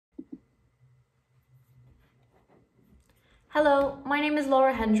Hello, my name is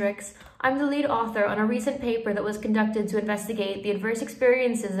Laura Hendricks. I'm the lead author on a recent paper that was conducted to investigate the adverse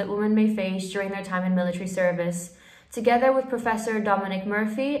experiences that women may face during their time in military service. Together with Professor Dominic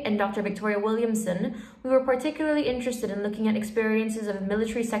Murphy and Dr. Victoria Williamson, we were particularly interested in looking at experiences of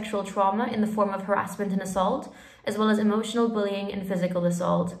military sexual trauma in the form of harassment and assault, as well as emotional bullying and physical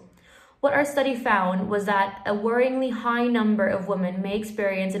assault. What our study found was that a worryingly high number of women may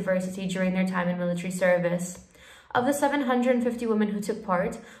experience adversity during their time in military service. Of the 750 women who took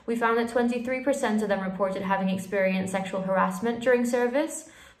part, we found that 23% of them reported having experienced sexual harassment during service,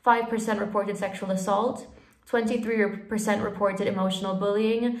 5% reported sexual assault, 23% reported emotional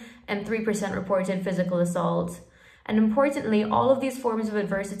bullying, and 3% reported physical assault. And importantly, all of these forms of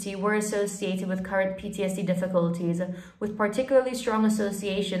adversity were associated with current PTSD difficulties, with particularly strong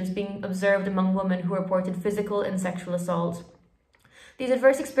associations being observed among women who reported physical and sexual assault. These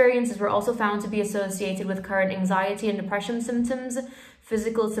adverse experiences were also found to be associated with current anxiety and depression symptoms,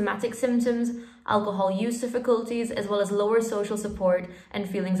 physical somatic symptoms, alcohol use difficulties, as well as lower social support and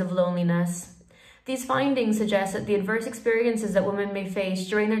feelings of loneliness. These findings suggest that the adverse experiences that women may face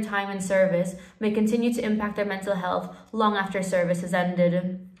during their time in service may continue to impact their mental health long after service has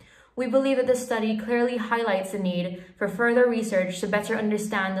ended. We believe that this study clearly highlights the need for further research to better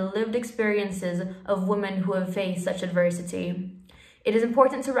understand the lived experiences of women who have faced such adversity. It is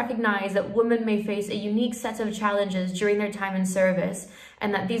important to recognize that women may face a unique set of challenges during their time in service,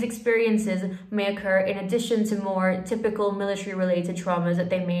 and that these experiences may occur in addition to more typical military-related traumas that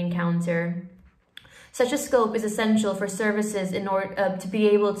they may encounter. Such a scope is essential for services in order to be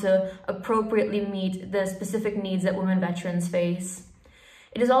able to appropriately meet the specific needs that women veterans face.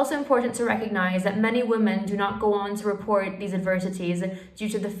 It is also important to recognize that many women do not go on to report these adversities due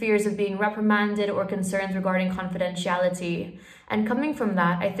to the fears of being reprimanded or concerns regarding confidentiality. And coming from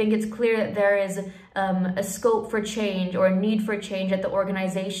that, I think it's clear that there is a scope for change or a need for change at the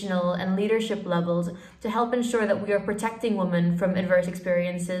organizational and leadership levels to help ensure that we are protecting women from adverse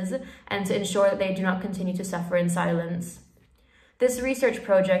experiences and to ensure that they do not continue to suffer in silence. This research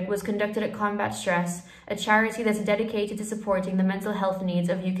project was conducted at Combat Stress, a charity that's dedicated to supporting the mental health needs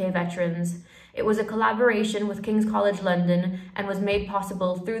of UK veterans. It was a collaboration with King's College London and was made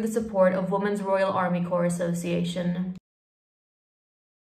possible through the support of Women's Royal Army Corps Association.